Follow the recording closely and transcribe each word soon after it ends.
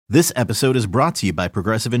This episode is brought to you by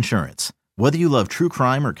Progressive Insurance. Whether you love true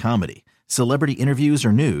crime or comedy, celebrity interviews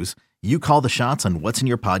or news, you call the shots on what's in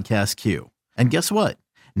your podcast queue. And guess what?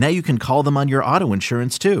 Now you can call them on your auto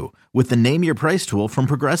insurance too with the Name Your Price tool from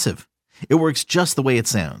Progressive. It works just the way it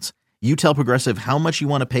sounds. You tell Progressive how much you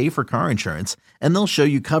want to pay for car insurance, and they'll show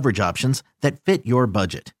you coverage options that fit your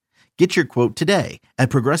budget. Get your quote today at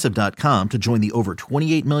Progressive.com to join the over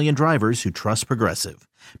 28 million drivers who trust Progressive.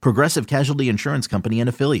 Progressive Casualty Insurance Company and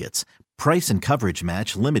Affiliates. Price and coverage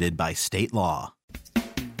match limited by state law.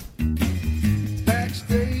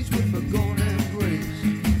 Backstage with the golden grace,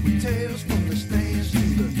 with tales from the stands to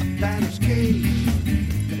the batter's cage,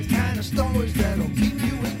 the kind of stories that'll keep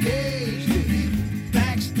you engaged. It's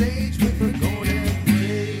Backstage with the golden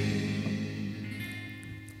grace.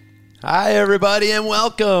 Hi, everybody, and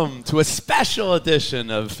welcome to a special edition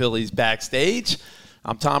of Phillies Backstage.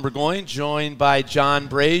 I'm Tom Burgoyne, joined by John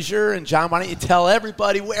Brazier. And John, why don't you tell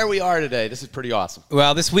everybody where we are today? This is pretty awesome.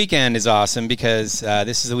 Well, this weekend is awesome because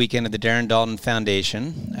this is the weekend of the Darren Daulton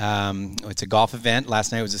Foundation. It's a golf event.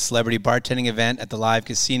 Last night was a celebrity bartending event at the Live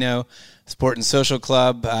Casino Sport and Social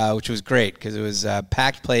Club, which was great because it was a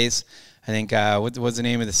packed place. I think, what was the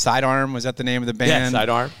name of the Sidearm? Was that the name of the band? Yeah,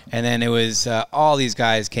 Sidearm. And then it was, all these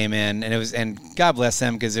guys came in, and God bless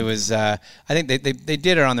them because it was, I think they did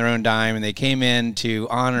it on their own dime, and they came in to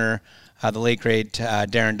honor the late, great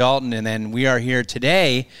Darren Daulton. And then we are here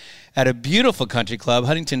today at a beautiful country club,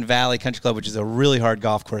 Huntington Valley Country Club, which is a really hard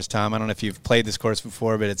golf course, Tom. I don't know if you've played this course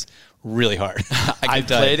before, but it's really hard. I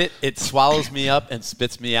played it. It swallows me up and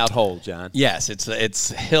spits me out whole, John. Yes, it's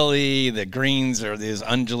hilly. The greens are these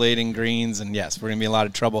undulating greens, and yes, we're going to be in a lot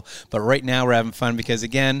of trouble. But right now we're having fun because,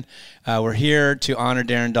 again, we're here to honor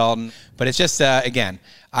Darren Daulton. But it's just, again,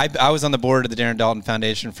 I was on the board of the Darren Daulton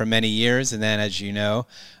Foundation for many years, and then, as you know,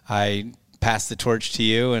 I passed the torch to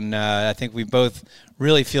you, and I think we both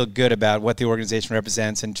really feel good about what the organization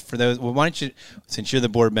represents. And for those, well, why don't you, since you're the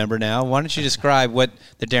board member now, why don't you describe what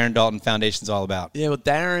the Darren Daulton Foundation is all about? Yeah, well,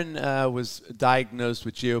 Darren was diagnosed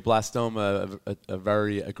with glioblastoma, a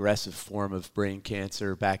very aggressive form of brain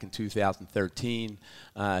cancer, back in 2013.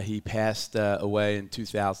 He passed away in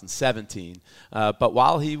 2017. But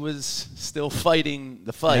while he was still fighting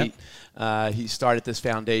the fight, he started this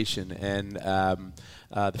foundation, and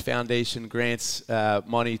the foundation grants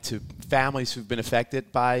money to families who've been affected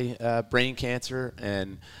by brain cancer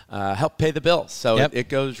and help pay the bills. So it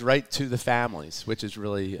goes right to the families, which is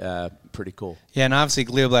really pretty cool. Yeah, and obviously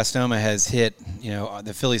glioblastoma has hit,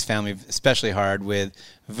 the Phillies family especially hard with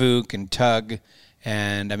Vuk and Tug.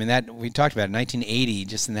 And, I mean, that we talked about it, 1980,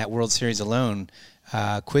 just in that World Series alone,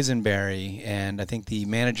 Quisenberry, and I think the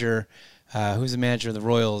manager, who's the manager of the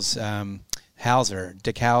Royals,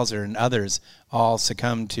 Dick Hauser, and others all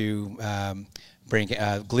succumbed to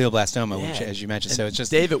glioblastoma, which, as you mentioned. So it's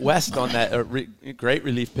just David West on that great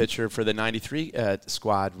relief pitcher for the '93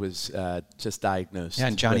 squad was just diagnosed. Yeah,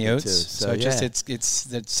 and Johnny Oates. So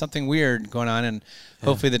it's something weird going on, and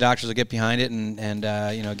hopefully the doctors will get behind it. And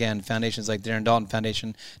again, foundations like Darren Daulton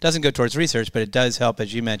Foundation doesn't go towards research, but it does help,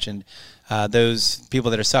 as you mentioned, those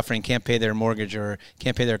people that are suffering, can't pay their mortgage or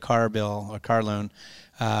can't pay their car bill or car loan.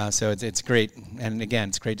 So it's great, and again,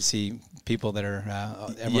 it's great to see people that are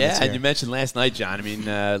and you mentioned last night, John. I mean,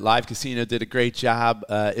 Live Casino did a great job.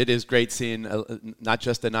 It is great seeing not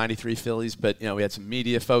just the '93 Phillies, but we had some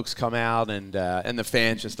media folks come out, and the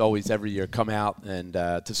fans just always every year come out and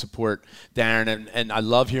to support Darren. And I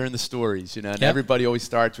love hearing the stories. And everybody always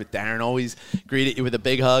starts with Darren. Always greeted you with a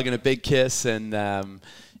big hug and a big kiss, and.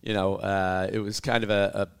 It was kind of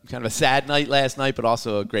a sad night last night, but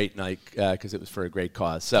also a great night because it was for a great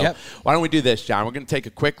cause. So why don't we do this, John? We're going to take a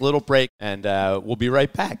quick little break, and we'll be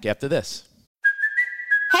right back after this.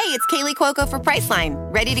 Hey, it's Kaylee Cuoco for Priceline.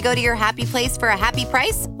 Ready to go to your happy place for a happy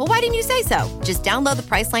price? Well, why didn't you say so? Just download the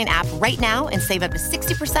Priceline app right now and save up to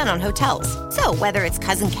 60% on hotels. So whether it's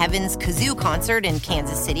Cousin Kevin's Kazoo Concert in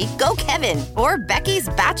Kansas City, go Kevin, or Becky's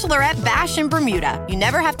Bachelorette Bash in Bermuda, you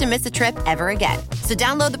never have to miss a trip ever again. So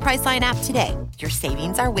download the Priceline app today. Your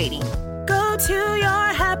savings are waiting. Go to your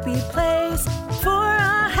happy place for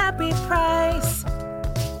a happy price.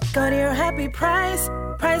 Go to your happy price,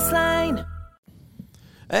 Priceline.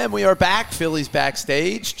 And we are back, Phillies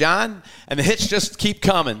Backstage, John, and the hits just keep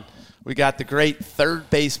coming. We got the great third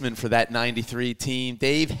baseman for that '93 team,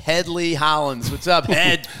 Dave Headley Hollins. What's up,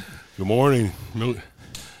 Head? Good morning.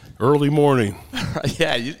 Early morning,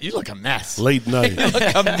 Yeah, you look a mess. late night.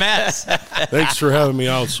 Look a mess. Thanks for having me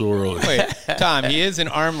out so early. Wait, Tom, he is an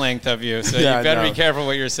arm length of you, so Yeah, you better I be know. careful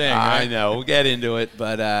what you're saying. I Right? know. We'll get into it.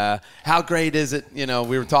 But how great is it? You know,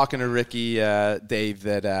 we were talking to Ricky, Dave,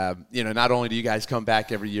 that, you know, not only do you guys come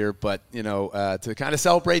back every year, but, you know, to kind of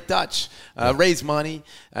celebrate Dutch, raise money,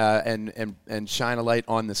 and shine a light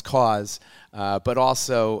on this cause. But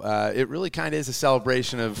also, it really kind of is a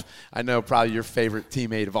celebration of, I know, probably your favorite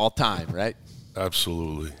teammate of all time, right?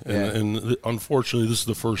 Absolutely. Yeah. And unfortunately, this is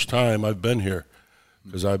the first time I've been here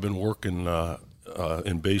because I've been working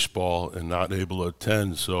in baseball and not able to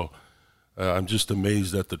attend. So I'm just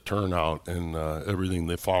amazed at the turnout and everything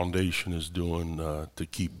the foundation is doing to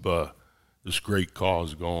keep this great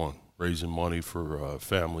cause going, raising money for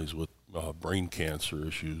families with brain cancer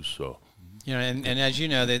issues. So. You know, and as you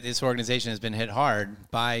know, this organization has been hit hard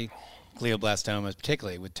by glioblastomas,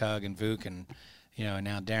 particularly with Tug and Vuk and, you know, and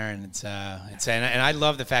now Darren. And I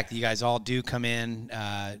love the fact that you guys all do come in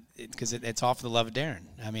because it's all for the love of Darren.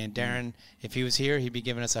 I mean, Darren, if he was here, he'd be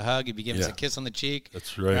giving us a hug. He'd be giving us a kiss on the cheek.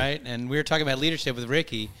 That's right. Right? And we were talking about leadership with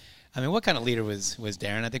Ricky. I mean, what kind of leader was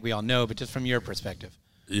Darren? I think we all know, but just from your perspective.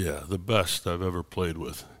 Yeah, the best I've ever played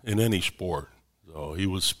with in any sport. So he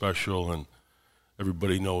was special, and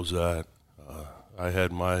everybody knows that. I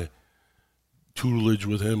had my tutelage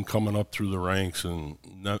with him coming up through the ranks and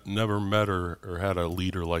never met or had a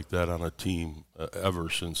leader like that on a team ever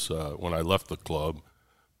since when I left the club.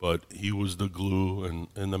 But he was the glue,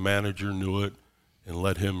 and the manager knew it and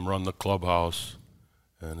let him run the clubhouse.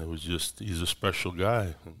 And it was just, he's a special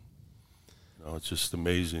guy. And, you know, it's just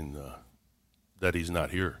amazing that he's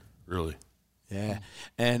not here, really. Yeah.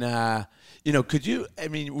 And, you know, could you, I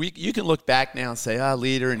mean, you can look back now and say,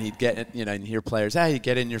 leader, and he'd get, you know, and hear players, he'd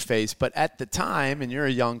get in your face. But at the time, and you're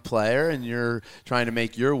a young player and you're trying to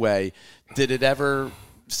make your way, did it ever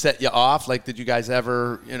set you off? Like, did you guys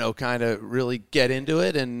ever, you know, kind of really get into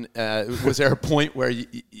it? And was there a point where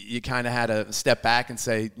you kind of had to step back and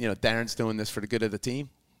say, you know, Darren's doing this for the good of the team?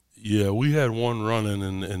 Yeah, we had one running,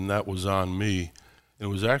 and that was on me. It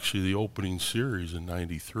was actually the opening series in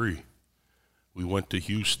 '93. We went to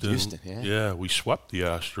Houston. Yeah, we swept the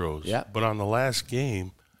Astros. Yeah. But on the last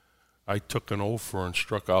game, I took an 0-for and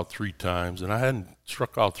struck out 3 times, and I hadn't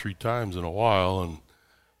struck out 3 times in a while, and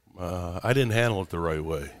I didn't handle it the right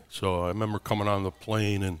way. So I remember coming on the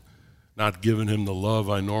plane and not giving him the love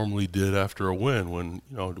I normally did after a win. When,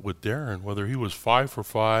 you know, with Darren, whether he was 5 for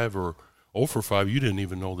 5 or 0 for 5, you didn't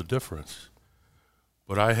even know the difference.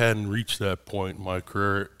 But I hadn't reached that point in my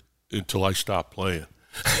career until I stopped playing.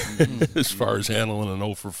 As far as handling an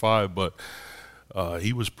 0 for 5, but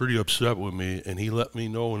he was pretty upset with me, and he let me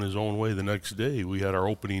know in his own way the next day. We had our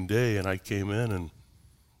opening day, and I came in, and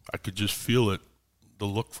I could just feel it, the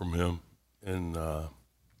look from him, and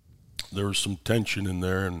there was some tension in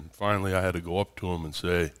there, and finally I had to go up to him and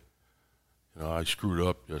say, you know, I screwed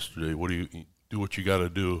up yesterday. What do you do? What you got to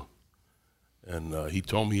do? And he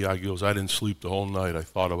told me, he goes, I didn't sleep the whole night. I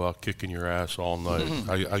thought about kicking your ass all night.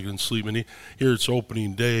 I didn't sleep. And here it's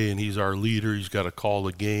opening day, and he's our leader. He's got to call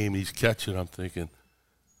the game. He's catching. I'm thinking,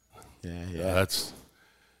 he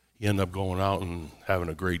ended up going out and having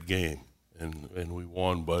a great game, and we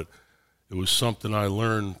won. But it was something I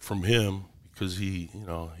learned from him because he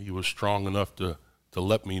was strong enough to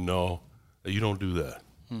let me know that you don't do that.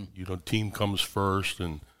 You know, team comes first,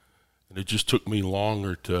 and it just took me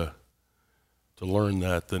longer to learn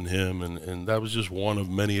that than him, and that was just one of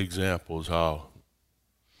many examples how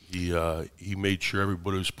he made sure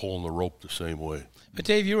everybody was pulling the rope the same way. But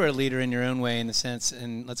Dave, you were a leader in your own way in the sense,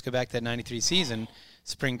 and let's go back to that '93 season,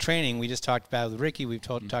 spring training. We just talked about with Ricky. We've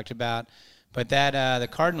talked about, but that the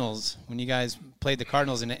Cardinals, when you guys played the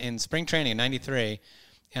Cardinals in spring training in '93,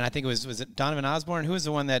 and I think was it Donovan Osborne? Who was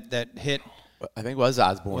the one that hit? I think it was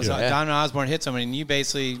Osborne. Donovan Osborne hit someone, and you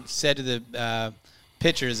basically said to the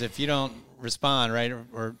pitchers, if you don't respond, right?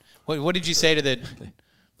 Or what did you say to the?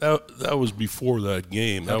 That was before that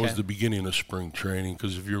game. That Okay. was the beginning of spring training.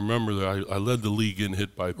 Because if you remember, I led the league in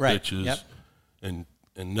hit by Right. pitches, Yep. and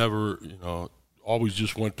never, you know, always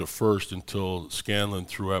just went to first until Scanlon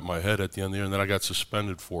threw at my head at the end of the year, and then I got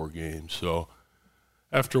suspended 4 games. So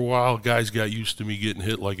after a while, guys got used to me getting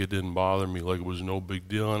hit like it didn't bother me, like it was no big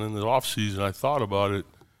deal. And in the off season, I thought about it,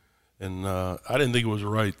 and I didn't think it was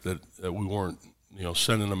right that we weren't, you know,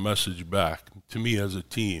 sending a message back to me as a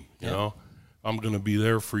team. You know, I'm going to be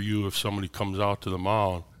there for you if somebody comes out to the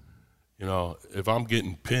mound. You know, if I'm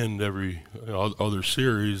getting pinned every other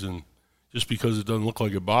series, and just because it doesn't look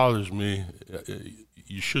like it bothers me,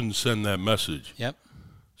 you shouldn't send that message. Yep.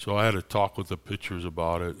 So I had to talk with the pitchers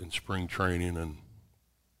about it in spring training, and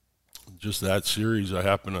just that series, I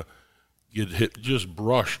happened to get hit, just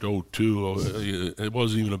brushed 0-2. It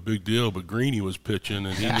wasn't even a big deal, but Greeny was pitching,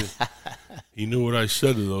 and he knew what I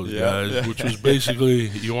said to those guys, which was basically,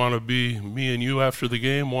 you want to be me and you after the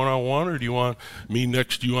game one-on-one, or do you want me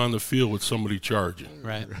next to you on the field with somebody charging?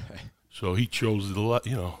 Right. So he chose the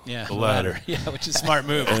latter. Yeah, which is a smart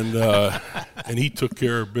move. And he took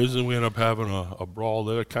care of business. We ended up having a brawl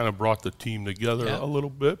there. It kind of brought the team together a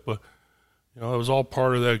little bit, but it was all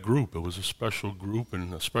part of that group. It was a special group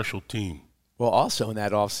and a special team. Well, also in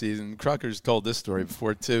that offseason, Crocker's told this story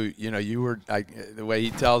before, too. You were, the way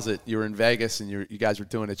he tells it, you were in Vegas and you guys were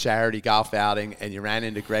doing a charity golf outing and you ran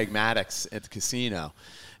into Greg Maddux at the casino.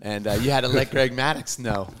 And you had to let Greg Maddux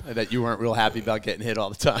know that you weren't real happy about getting hit all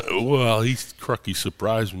the time. Well, Crucky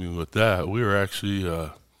surprised me with that. We were actually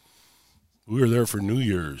we were there for New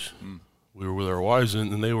Year's. We were with our wives,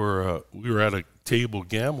 and we were at a table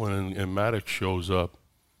gambling, and Maddux shows up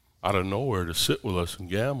out of nowhere to sit with us and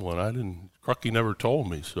gamble. And Crucky never told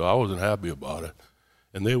me, so I wasn't happy about it.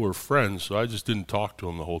 And they were friends, so I just didn't talk to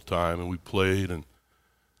him the whole time. And we played, and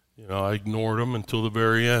I ignored him until the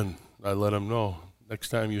very end. I let him know, next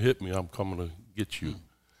time you hit me, I'm coming to get you.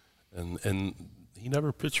 And he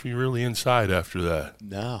never pitched me really inside after that.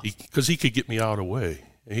 No. Because he could get me out of the way.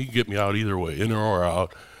 And he could get me out either way, in or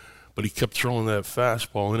out. But he kept throwing that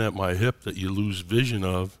fastball in at my hip that you lose vision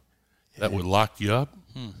of that would lock you up.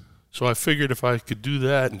 So I figured if I could do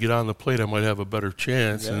that and get on the plate, I might have a better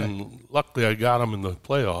chance. Yeah. And luckily I got him in the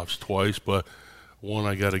playoffs twice, but one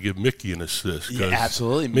I got to give Mickey an assist. Yeah,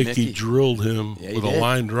 absolutely. Mickey drilled him with a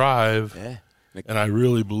line drive. Yeah. And I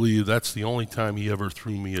really believe that's the only time he ever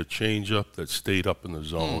threw me a changeup that stayed up in the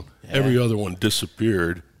zone. Every other one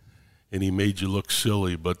disappeared, and he made you look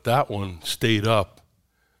silly. But that one stayed up.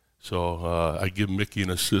 So I give Mickey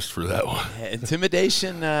an assist for that one.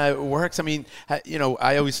 Intimidation works. I mean,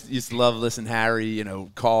 I always used to love listening to Harry,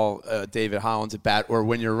 call David Hollins at bat, or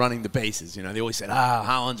when you're running the bases. They always said,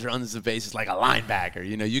 Hollins runs the bases like a linebacker.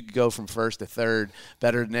 You could go from first to third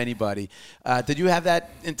better than anybody. Did you have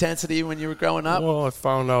that intensity when you were growing up? Well, I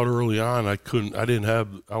found out early on I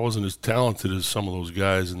wasn't as talented as some of those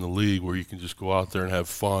guys in the league where you can just go out there and have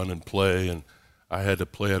fun and play, and I had to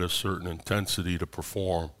play at a certain intensity to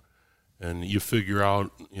perform. And you figure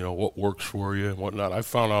out, what works for you and whatnot. I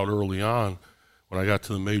found out early on when I got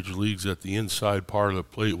to the major leagues that the inside part of the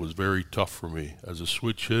plate was very tough for me. As a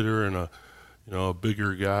switch hitter and a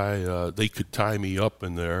bigger guy, they could tie me up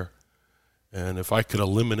in there. And if I could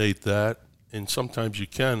eliminate that, and sometimes you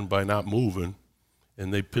can by not moving,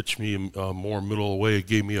 and they pitched me more middle away, it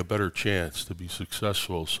gave me a better chance to be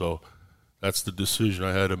successful. So that's the decision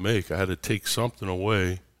I had to make. I had to take something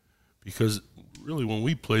away because really, when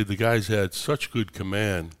we played, the guys had such good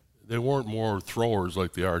command. They weren't more throwers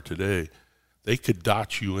like they are today. They could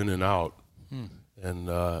dot you in and out. And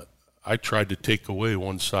I tried to take away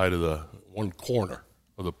one corner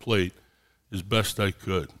of the plate as best I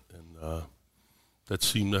could. And that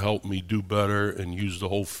seemed to help me do better and use the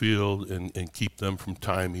whole field and keep them from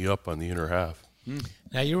tying me up on the inner half.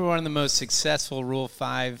 Now, you were one of the most successful Rule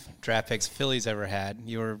 5 draft picks Phillies ever had.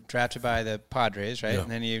 You were drafted by the Padres, right? Yeah. And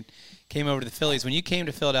then you came over to the Phillies. When you came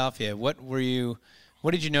to Philadelphia, what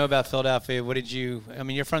did you know about Philadelphia?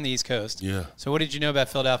 You're from the East Coast. Yeah. So what did you know about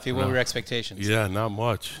Philadelphia? What were your expectations? Yeah, not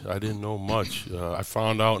much. I didn't know much. I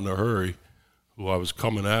found out in a hurry who I was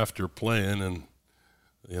coming after playing, and,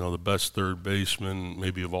 the best third baseman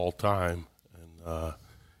maybe of all time.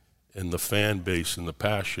 And the fan base and the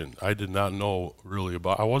passion. I did not know really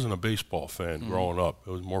I wasn't a baseball fan growing up.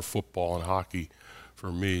 It was more football and hockey for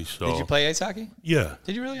me. So did you play ice hockey? Yeah.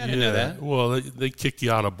 Did you really? I didn't know that. Well, they kick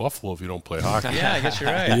you out of Buffalo if you don't play hockey. Yeah, I guess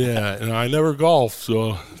you're right. Yeah, and I never golfed,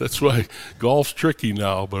 so that's why golf's tricky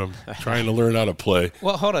now, but I'm trying to learn how to play.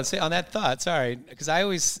 Well, hold on. On that thought, sorry, because I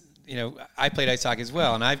always, I played ice hockey as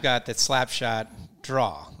well, and I've got that slap shot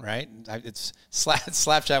draw, right? It's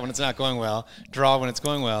slap shot when it's not going well, draw when it's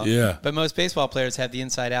going well. Yeah. But most baseball players have the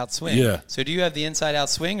inside-out swing. Yeah. So do you have the inside-out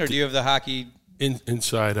swing, or do you have the hockey?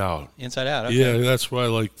 Inside out. Inside out, okay. Yeah, that's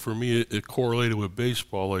why, for me, it correlated with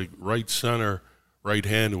baseball. Like, right center,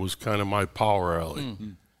 right-handed was kind of my power alley.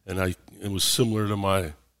 And it was similar to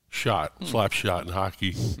my slap shot in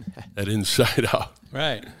hockey, at inside out.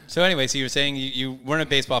 Right. So anyway, so you were saying you weren't a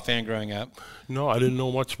baseball fan growing up. No, I didn't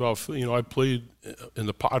know much about, I played in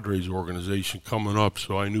the Padres organization coming up,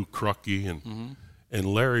 so I knew Crucky, and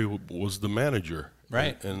Larry was the manager.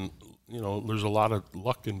 Right. And there's a lot of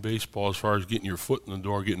luck in baseball as far as getting your foot in the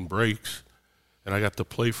door, getting breaks. And I got to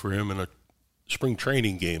play for him in a spring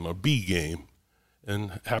training game, a B game,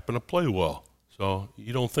 and happened to play well. So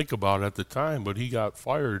you don't think about it at the time, but he got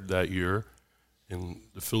fired that year, and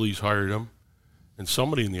the Phillies hired him. And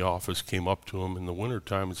somebody in the office came up to him in the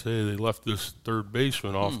wintertime and said, hey, they left this third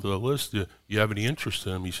baseman off the list. You have any interest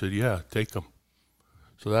in him? He said, yeah, take him.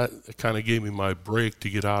 So that kind of gave me my break to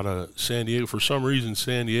get out of San Diego. For some reason,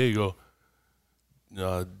 San Diego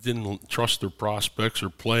didn't trust their prospects or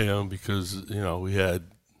play them because, we had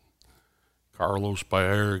Carlos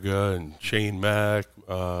Baerga and Shane Mack.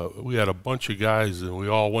 We had a bunch of guys, and we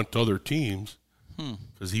all went to other teams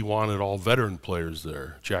because he wanted all veteran players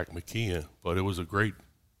there, Jack McKeon. But it was a great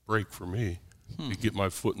break for me to get my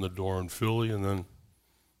foot in the door in Philly and then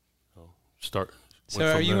start. So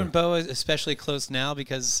are you and Bo especially close now?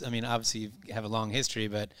 Because, obviously you have a long history,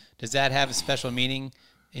 but does that have a special meaning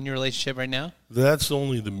in your relationship right now? That was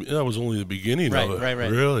only the beginning of it. Right.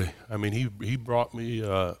 Really. He brought me,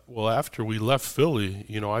 after we left Philly,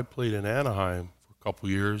 I played in Anaheim for a couple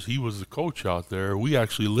years. He was the coach out there. We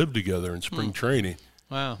actually lived together in spring training.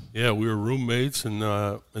 Wow. Yeah, we were roommates, and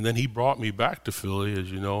then he brought me back to Philly, as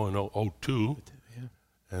you know, in 2002.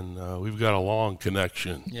 And we've got a long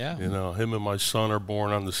connection. Yeah. Him and my son are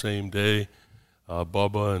born on the same day,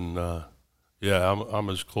 Bubba, and I'm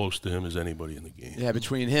as close to him as anybody in the game. Yeah,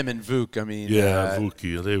 between him and Vuk,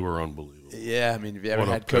 Vuki, they were unbelievable. Yeah, have you ever What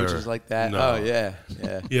a had coaches pair. like that? No. Oh, yeah.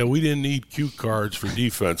 Yeah, we didn't need cue cards for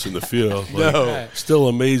defense in the field. No. Still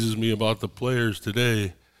amazes me about the players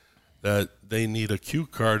today that they need a cue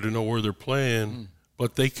card to know where they're playing,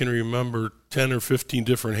 but they can remember 10 or 15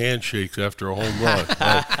 different handshakes after a home run.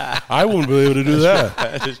 I wouldn't be able to do that.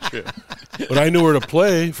 That is true. But I knew where to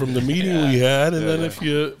play from the meeting we had, and then if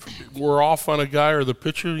you were off on a guy or the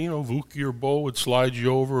pitcher, Vuki or Bo would slide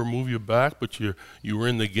you over or move you back, but you were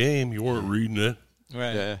in the game. You weren't reading it.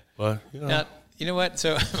 Right. Yeah. But, Now, you know what?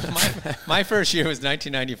 So my first year was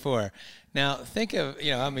 1994. Now, think of,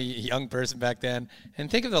 I'm a young person back then, and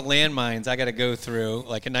think of the landmines I got to go through,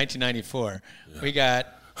 like in 1994. Yeah. We got,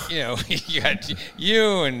 you got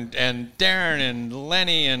you and Darren and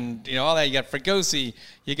Lenny and, all that. You got Fregosi.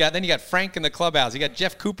 Then you got Frank in the clubhouse. You got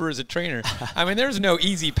Jeff Cooper as a trainer. There's no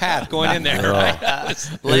easy path going in there. Right?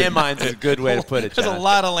 Landmines is a good way to put it, John. There's a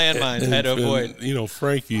lot of landmines I had to avoid.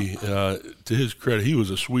 Frankie, to his credit, he was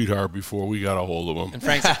a sweetheart before we got a hold of him. And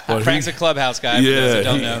Frank's a clubhouse guy, for those that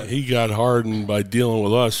don't know. He got hardened by dealing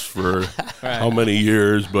with us for how many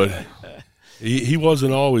years, but he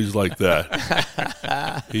wasn't always like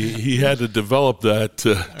that. he had to develop that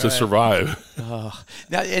to survive.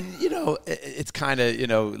 Now, and it's kind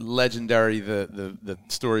of legendary the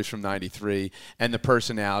stories from '93 and the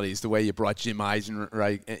personalities, the way you brought Jim Eisen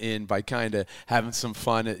in by kind of having some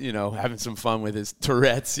fun, with his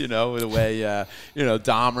Tourette's, the way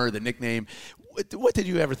Dahmer, the nickname. What did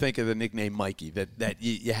you ever think of the nickname Mikey? That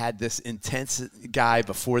you had this intense guy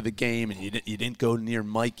before the game, and you didn't go near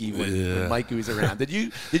Mikey when Mikey was around. Did you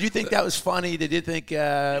think that was funny? Did you think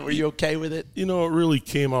were you okay with it? It really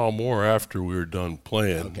came out more after we were done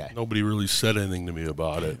playing. Okay. Nobody really said anything to me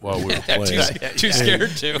about it while we were playing. too scared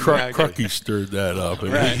to. Crucky stirred that up,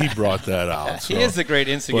 and he brought that out. So. He is the great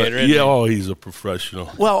instigator. He's a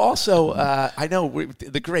professional. Well, also I know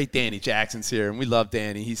the great Danny Jackson's here, and we love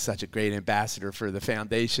Danny. He's such a great ambassador for the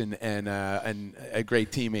foundation and a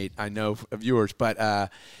great teammate, I know, of yours. But,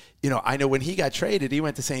 I know when he got traded, he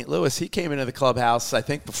went to St. Louis. He came into the clubhouse, I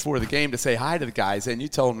think, before the game to say hi to the guys, and you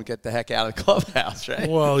told him to get the heck out of the clubhouse, right?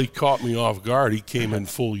 Well, he caught me off guard. He came in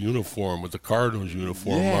full uniform with the Cardinals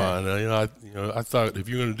uniform on. I thought if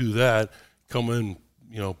you're going to do that, come in,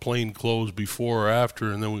 plain clothes before or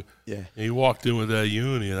after, and then and he walked in with that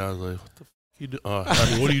uni, and I was like, what the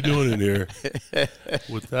what are you doing in here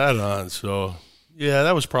with that on? So,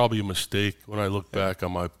 that was probably a mistake when I look back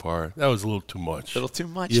on my part. That was a little too much. A little too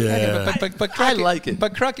much? Yeah. But I like it.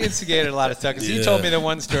 But Kruk instigated a lot of stuff. Because he told me the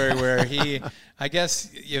one story where I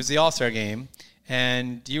guess it was the All-Star game,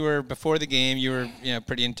 and you were, before the game, you were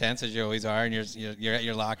pretty intense, as you always are, and you're at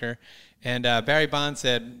your locker. And Barry Bonds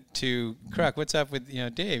said to Kruk, what's up with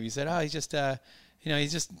Dave? He said, oh, he's just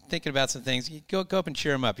he's just thinking about some things. You go up and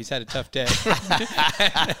cheer him up. He's had a tough day.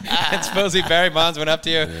 And supposedly Barry Bonds went up to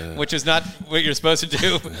you, which is not what you're supposed to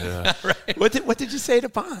do. Yeah. Right? What did you say to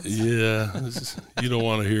Bonds? Yeah, you don't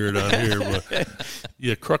want to hear it on here, but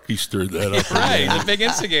Crucky stirred that up. Right, he's a big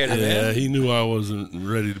instigator, man. Yeah, he knew I wasn't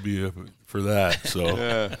ready to be for that.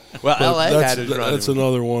 So, well, LA had it running. That's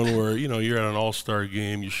another one where you're at an all-star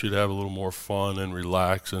game. You should have a little more fun and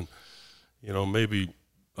relax, and maybe.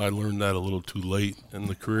 I learned that a little too late in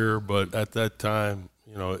the career, but at that time,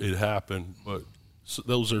 it happened. But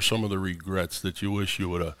those are some of the regrets that you wish you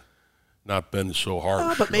would have not been so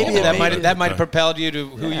harsh. But maybe that might have propelled you to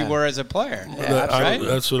who you were as a player.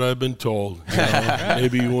 That's what I've been told.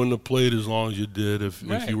 Maybe you wouldn't have played as long as you did if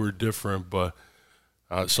you were different. But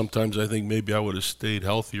Sometimes I think maybe I would have stayed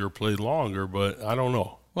healthier, played longer, but I don't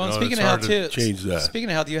know. Well, You know, speaking it's of hard health, to too. change that. Speaking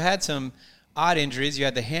of health, you had some odd injuries. You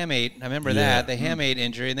had the hamate. I remember Yeah. that, the hamate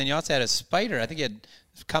injury. And then you also had a spider. I think you had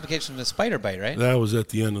complications from a spider bite, right? That was at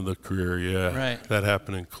the end of the career, yeah. Right. That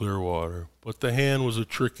happened in Clearwater. But the hand was a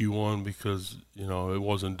tricky one because, it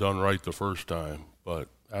wasn't done right the first time. But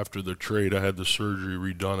after the trade, I had the surgery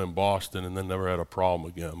redone in Boston and then never had a problem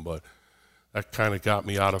again. But that kind of got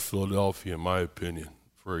me out of Philadelphia, in my opinion.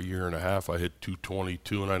 For a year and a half, I hit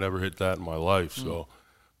 222, and I never hit that in my life. So,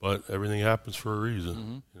 but everything happens for a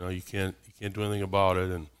reason. You can't do anything about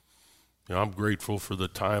it. And I'm grateful for the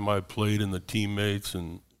time I played and the teammates,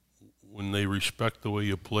 and when they respect the way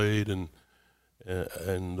you played and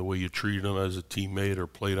the way you treated them as a teammate or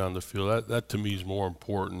played on the field. That to me is more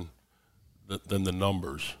important than the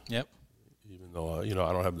numbers. Yep. Even though I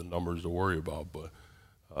don't have the numbers to worry about,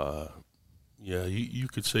 but. Yeah, you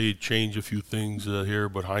could say you change a few things here,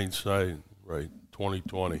 but hindsight, right,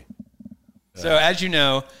 2020. So as you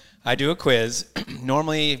know, I do a quiz.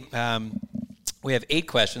 Normally we have 8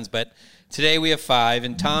 questions, but today we have 5,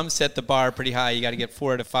 and Tom set the bar pretty high. You got to get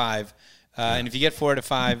 4 out of 5. And if you get 4 out of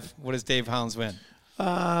 5, what does Dave Hollins win?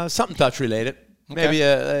 Something Dutch related. Okay.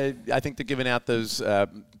 Maybe I think they're giving out those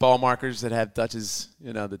ball markers that have Dutch's,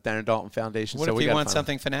 the Darren Dalton Foundation. What so if we you gotta want find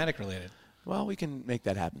something Fanatic related? Well, we can make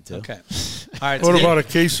that happen too. Okay. All right. What about a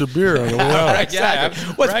case of beer on the way out?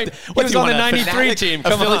 Exactly. Right. He was on the 93 team.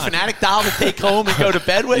 Come a Philly on. Fanatic doll to take home and go to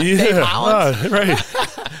bed with? Yeah, Dave Hollins? right.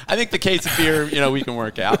 I think the case of beer, we can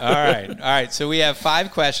work out. All right. So we have 5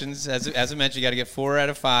 questions. As I mentioned, you got to get 4 out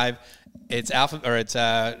of 5. It's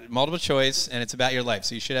multiple choice, and it's about your life.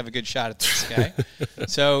 So you should have a good shot at this, okay?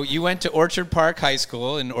 So you went to Orchard Park High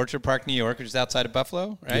School in Orchard Park, New York, which is outside of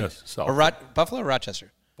Buffalo, right? Yes, south. Or Buffalo or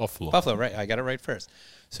Rochester? Buffalo. Buffalo, right. I got it right first.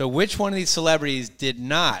 So which one of these celebrities did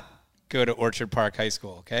not go to Orchard Park High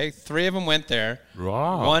School, okay? 3 of them went there.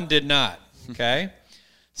 Wow. 1 did not, okay?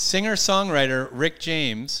 Singer-songwriter Rick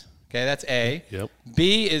James, okay, that's A. Yep.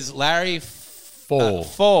 B is Larry Fole.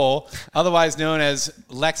 Fole, otherwise known as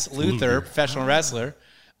Lex Luthor, professional wrestler.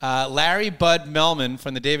 Larry Bud Melman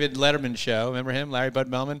from the David Letterman show. Remember him? Larry Bud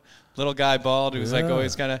Melman? Little guy, bald, who's like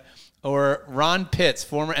always kind of... Or Ron Pitts,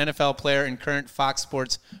 former NFL player and current Fox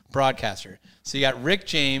Sports broadcaster. So you got Rick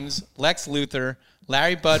James, Lex Luthor,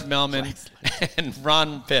 Larry Bud Melman, and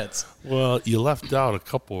Ron Pitts. Well, you left out a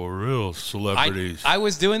couple of real celebrities. I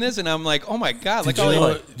was doing this, and I'm like, oh, my God.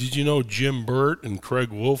 Did you know Jim Burt and Craig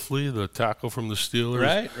Wolfley, the tackle from the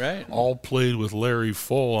Steelers? Right. All played with Larry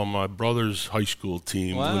Fole on my brother's high school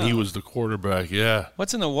team Wow. when he was the quarterback, yeah.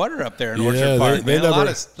 What's in the water up there in Orchard Park, they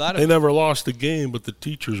man? They never lost a game, but the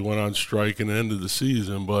teachers went on strike in the end of the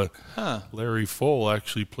season. But Larry Fole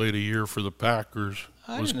actually played a year for the Packers.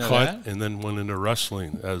 Was didn't know cut that. and then went into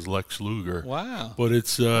wrestling as Lex Luger. Wow. But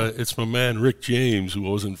it's my man Rick James, who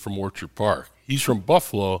wasn't from Orchard Park. He's from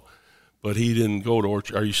Buffalo, but he didn't go to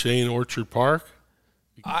Orchard. Are you saying Orchard Park?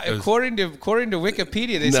 According to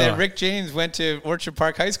Wikipedia, they said Rick James went to Orchard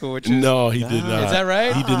Park High School, which is... No, he did not. Is that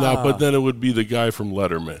right? He did not, but then it would be the guy from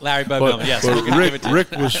Letterman. Larry Bud Melman, yes. But we're gonna give it to you.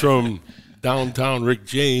 Rick was from downtown Rick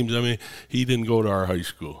James. I mean, he didn't go to our high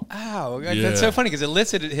school. Oh, Yeah. that's so funny because it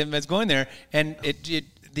listed him as going there, and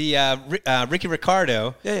Ricky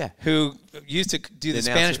Ricardo, who used to do the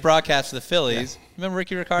Spanish announcer. broadcast for the Phillies. Remember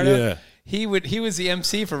Ricky Ricardo? Yeah. He was the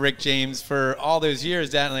MC for Rick James for all those years.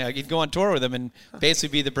 Down like he'd go on tour with him and basically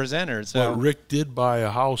be the presenter. So But Rick did buy a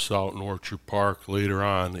house out in Orchard Park later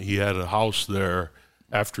on. He had a house there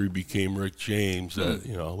after he became Rick James, a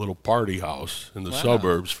little party house in the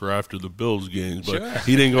suburbs for after the Bills games. But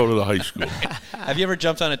he didn't go to the high school. have you ever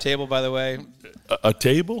jumped on a table, by the way? A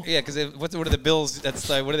table? Yeah, because what are the Bills? That's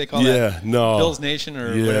like, what do they call that? Yeah, no. Bills Nation or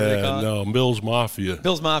whatever they call it? no, Bills Mafia.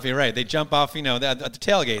 Bills Mafia, right. They jump off, at the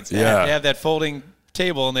tailgates. Yeah. They have that folding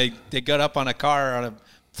table, and they got up on a car on a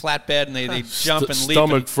flatbed, and they jump and leap.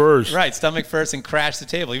 Stomach first. Right, stomach first, and crash the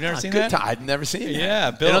table. You've never seen Good that? time. I've never seen that.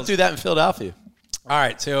 Yeah, They don't Bills. do that in Philadelphia. All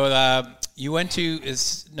right, so you went to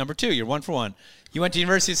is number 2. You're 1 for 1. You went to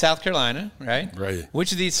University of South Carolina, right? Right.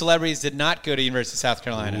 Which of these celebrities did not go to University of South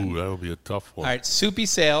Carolina? Ooh, that'll be a tough one. All right, Soupy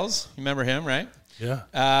Sales. You remember him, right?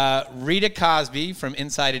 Yeah. Rita Cosby from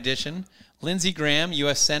Inside Edition. Lindsey Graham,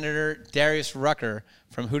 U.S. Senator Darius Rucker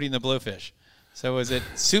from Hootie and the Blowfish. So was it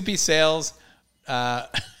Soupy Sales,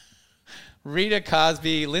 Rita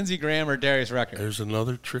Cosby, Lindsey Graham, or Darius Rucker? There's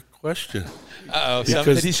another trick question. Uh-oh. Because-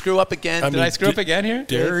 Did he screw up again? Did I screw up again here?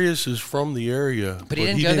 Darius is from the area, but he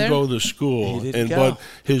didn't he go didn't there? go to school. He didn't go. But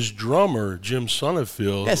his drummer, Jim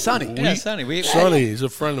Sonnenfeld. Yeah, Sonny. Yeah, Sonny. Sonny, he's a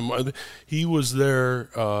friend of mine. He was there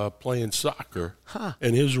playing soccer.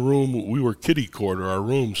 In his room, we were kitty quarter, our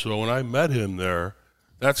room. So when I met him there,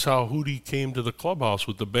 That's how Hootie came to the clubhouse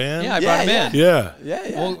with the band. Yeah, I brought him in. Yeah.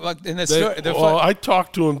 Well, in the They- story, well, I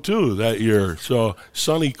talked to him too that year. So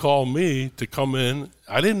Sonny called me to come in.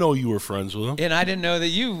 I didn't know you were friends with him. and I didn't know that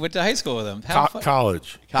you went to high school with him. How fun.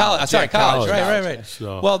 College. College. Sorry, college. Right.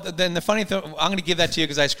 So- Well, then the funny thing, I'm going to give that to you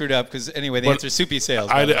because I screwed up. Because anyway, the answer is Soupy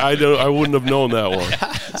Sales. I wouldn't have known that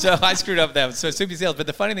one. So I screwed up that. So Soupy Sales. But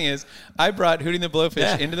the funny thing is, I brought Hootie and the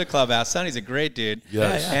Blowfish into the clubhouse. Sonny's a great dude.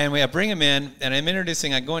 Yes. And I bring him in, and I'm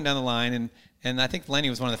introducing. I'm going down the line, and I think Lenny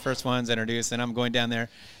was one of the first ones I introduced. And I'm going down there,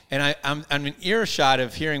 and I'm in earshot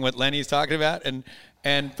of hearing what Lenny's talking about,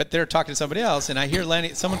 but they're talking to somebody else, and I hear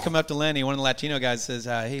someone come up to Lenny, one of the Latino guys says,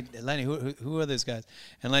 hey, Lenny, who are those guys?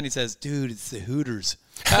 And Lenny says, dude, it's the Hooters.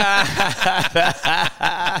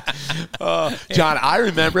 John, I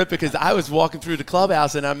remember it because I was walking through the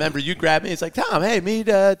clubhouse, and I remember you grabbed me. It's like, Tom, hey, meet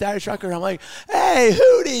Darius Rucker. I'm like, hey,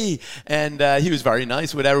 Hootie. And he was very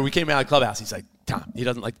nice, whatever. We came out of the clubhouse. He's like, Tom, he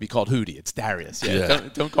doesn't like to be called Hootie. It's Darius. Yeah.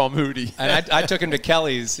 Don't call him Hootie. And I took him to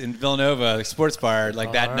Kelly's in Villanova, the sports bar,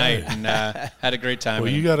 that night, and had a great time.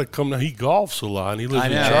 Well, you got to come down. He golfs a lot, and he lives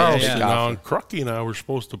in know, Charleston yeah. now. And Crucky and I were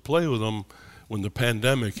supposed to play with him when the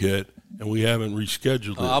pandemic hit, and we haven't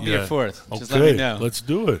rescheduled it I'll be yet. your fourth. Okay, Just let me know. Let's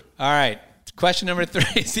do it. All right. Question number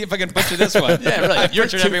 3. See if I can butcher this one. Yeah, really. I've You're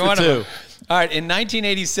butchered 2 every for one of 2. them. All right. In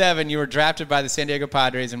 1987, you were drafted by the San Diego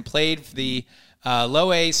Padres and played for the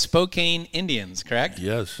Low A Spokane Indians, correct?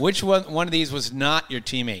 Yes. Which one of these was not your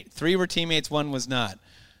teammate? 3 were teammates, 1 was not.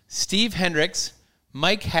 Steve Hendricks,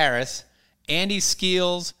 Mike Harris, Andy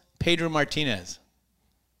Skeels, Pedro Martinez.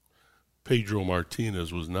 Pedro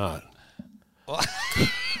Martinez was not.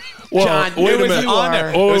 John, wait a it was minute. on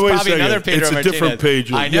there. Oh, It was wait a probably second. another Pedro It's a Martinez. different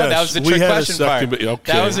Pedro. I know, yes, that was the we trick had a question part. second,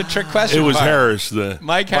 okay. That was a trick question It was part. Harris then.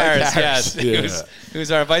 Mike Harris, Harris. yes. He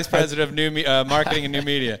was our vice president of new marketing and new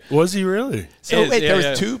media. Was he really? So, Is, wait, yeah, there was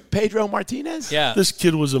yeah. 2 Pedro Martinez? Yeah. This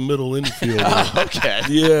kid was a middle infielder. Okay.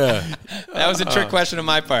 Yeah. That was a trick question on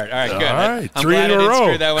my part. All right, good. All right, I'm 3 glad in I a didn't row.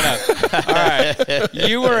 screw that one up. All right.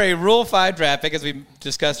 You were a Rule 5 draft pick, as we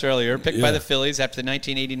discussed earlier, picked by Yeah. the Phillies after the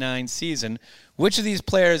 1989 season. Which of these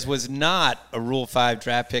players was not a Rule 5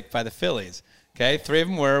 draft pick by the Phillies? Okay, 3 of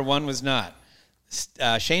them were, 1 was not.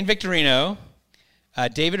 Shane Victorino,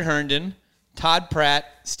 David Herndon, Todd Pratt,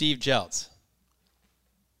 Steve Jeltz.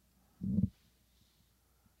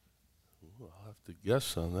 I'll have to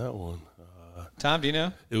guess on that one. Tom, do you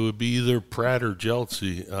know? It would be either Pratt or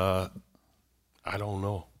Jeltzy. I don't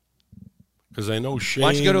know. Because I know Shane.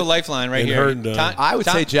 Why don't you go to a lifeline right and here? Herndon. I would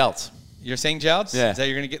say Jeltz. You're saying Jeltz? Yeah. Is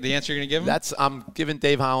that the answer you're going to give him? I'm giving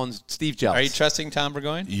Dave Hollins Steve Jeltz. Are you trusting Tom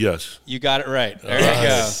Burgoyne? Yes. You got it right. There you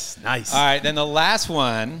go. Nice. All right, then the last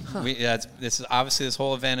one. This is obviously this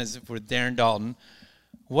whole event is for Darren Dalton.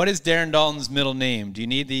 What is Darren Dalton's middle name? Do you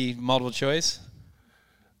need the multiple choice?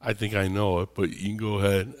 I think I know it, but you can go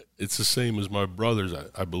ahead. It's the same as my brother's,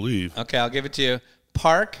 I believe. Okay, I'll give it to you.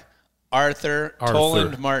 Park Arthur Arthur.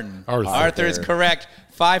 Toland Martin. Arthur. is correct.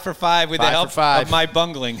 5 for 5 with the 5 help for 5. of my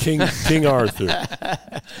bungling. King Arthur.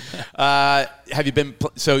 Have you been?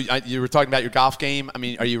 You were talking about your golf game. I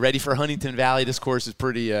mean, are you ready for Huntington Valley? This course is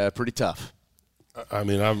pretty tough. I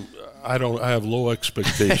mean, I have low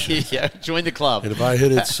expectations. Yeah, join the club. And if I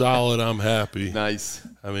hit it solid, I'm happy. Nice.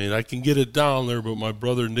 I mean, I can get it down there, but my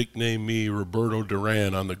brother nicknamed me Roberto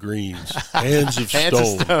Duran on the greens. Hands of stone. Hands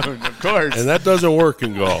of stone, of course. And that doesn't work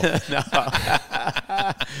in golf.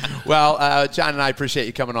 Well, John and I appreciate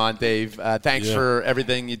you coming on, Dave. Thanks Yeah. for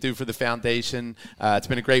everything you do for the foundation. It's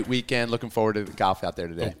been a great weekend. Looking forward to the golf out there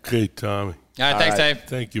today. Okay, Tommy. All right, thanks, right. Dave.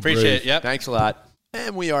 Thank you, Appreciate Brave. it. Yep. Thanks a lot.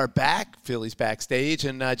 And we are back, Phillies backstage,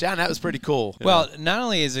 and John, that was pretty cool. Well, not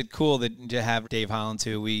only is it cool to have Dave Hollins,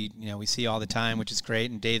 who we see all the time, which is great,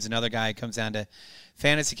 and Dave's another guy who comes down to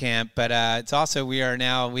fantasy camp, but it's also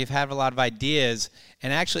we've had a lot of ideas,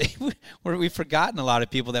 and actually we've forgotten a lot of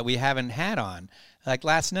people that we haven't had on. Like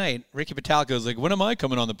last night, Ricky Patalco was like, "When am I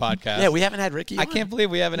coming on the podcast?" Yeah, we haven't had Ricky I on. can't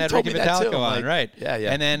believe we haven't You had told Ricky me that, too. Patalco I'm on, like, right? yeah.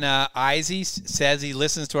 And then Izzy says he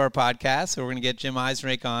listens to our podcast, so we're going to get Jim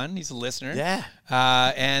Eisenreich on. He's a listener. Yeah.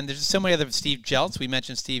 And there's so many other Steve Jeltz. We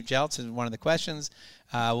mentioned Steve Jeltz as one of the questions.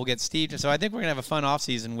 We'll get Steve. So I think we're going to have a fun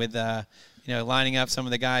offseason with lining up some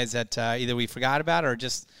of the guys that either we forgot about or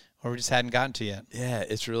we just hadn't gotten to yet. Yeah,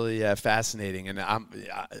 it's really fascinating, and I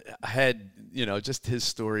had just his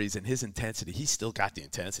stories and his intensity. He still got the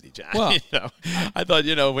intensity, John. Well, I thought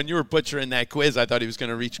when you were butchering that quiz, I thought he was going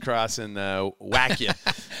to reach across and whack you.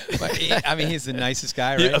 But he's the nicest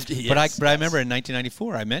guy, Yeah, right? he But I is, remember in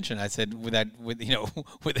 1994, I said with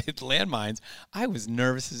landmines, I was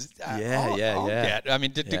nervous as Yeah. I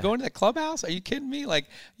mean, to go into the clubhouse? Are you kidding me? Like,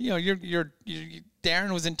 you're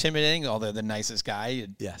Darren was intimidating, although the nicest guy.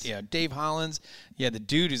 Yes. You know, Dave Hollins. You had the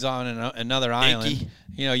dude who's on another island.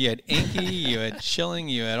 You know, you had Inky, you had Schilling,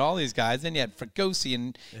 you had all these guys. Then you had Fregosi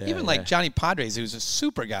and even like Johnny Padres, who's a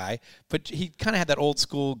super guy, but he kind of had that old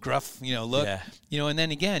school gruff, you know, look. Yeah. You know, and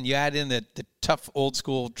then again, you add in the tough old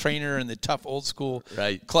school trainer and the tough old school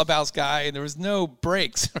clubhouse guy, and there was no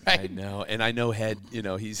breaks, right? I know, and I know Head, you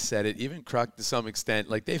know, he's said it, even Kruk to some extent,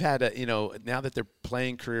 like they've had to, you know, now that their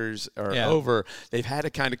playing careers are over, they've had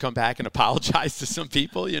to kind of come back and apologize to some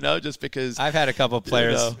people, you know, just because. I've had a couple of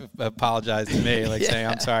players apologize to me, like saying,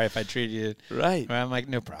 I'm sorry if I treated you. Right. I'm like,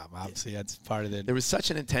 no problem. Obviously, that's part of it. There was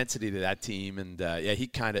such an intensity to that team, and, he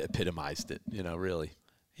kind of epitomized it, you know, really.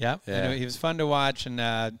 Yeah. And he was fun to watch, and,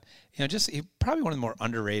 you know, just he probably one of the more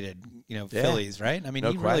underrated, you know, Phillies, right? I mean,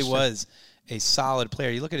 he really was a solid player.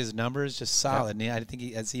 You look at his numbers, just solid. And I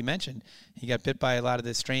think, as he mentioned, he got bit by a lot of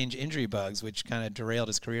the strange injury bugs, which kind of derailed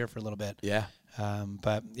his career for a little bit. Yeah.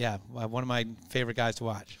 But, yeah, one of my favorite guys to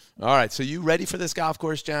watch. All right. So you ready for this golf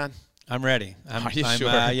course, John? I'm ready. Are you sure?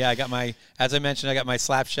 I got my, as I mentioned, I got my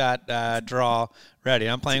slap shot draw ready.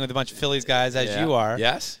 I'm playing with a bunch of Phillies guys, as you are.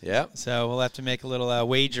 Yes, yeah. So we'll have to make a little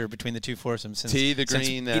wager between the two foursomes. Since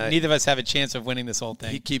green. Neither of us have a chance of winning this whole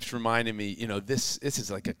thing. He keeps reminding me, you know, this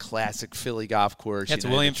is like a classic Philly golf course. Yeah, it's a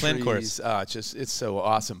William Flynn course. It's so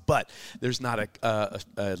awesome. But there's not a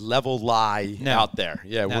level lie out there.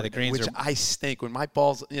 Yeah, the greens which I stink. When my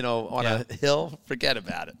ball's, you know, on a hill, forget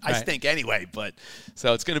about it. I stink anyway. But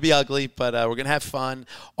so it's going to be ugly, but we're going to have fun,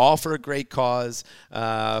 all for a great cause.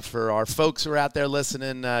 For our folks who are out there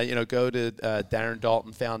listening, you know, go to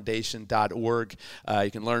DarrenDaltonFoundation.org.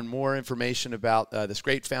 You can learn more information about this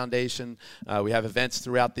great foundation. We have events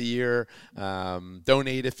throughout the year.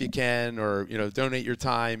 Donate if you can, or, you know, donate your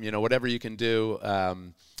time, you know, whatever you can do.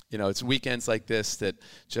 You know, it's weekends like this that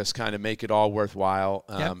just kind of make it all worthwhile.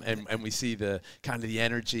 And we see the kind of the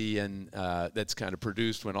energy and that's kind of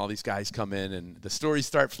produced when all these guys come in and the stories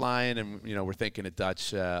start flying, and, you know, we're thinking of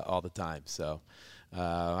Dutch all the time. So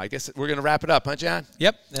I guess we're going to wrap it up, huh, John?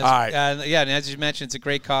 Yep. All right. And as you mentioned, it's a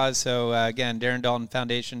great cause. So, again,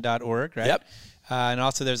 DarrenDaltonFoundation.org, right? Yep. And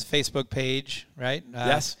also there's a Facebook page, right?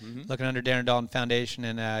 Yes. Looking under Darren Dalton Foundation.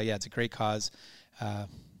 And, it's a great cause.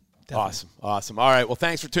 Awesome. All right. Well,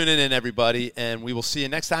 thanks for tuning in, everybody, and we will see you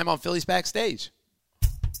next time on Phillies Backstage.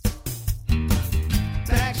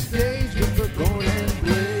 Backstage.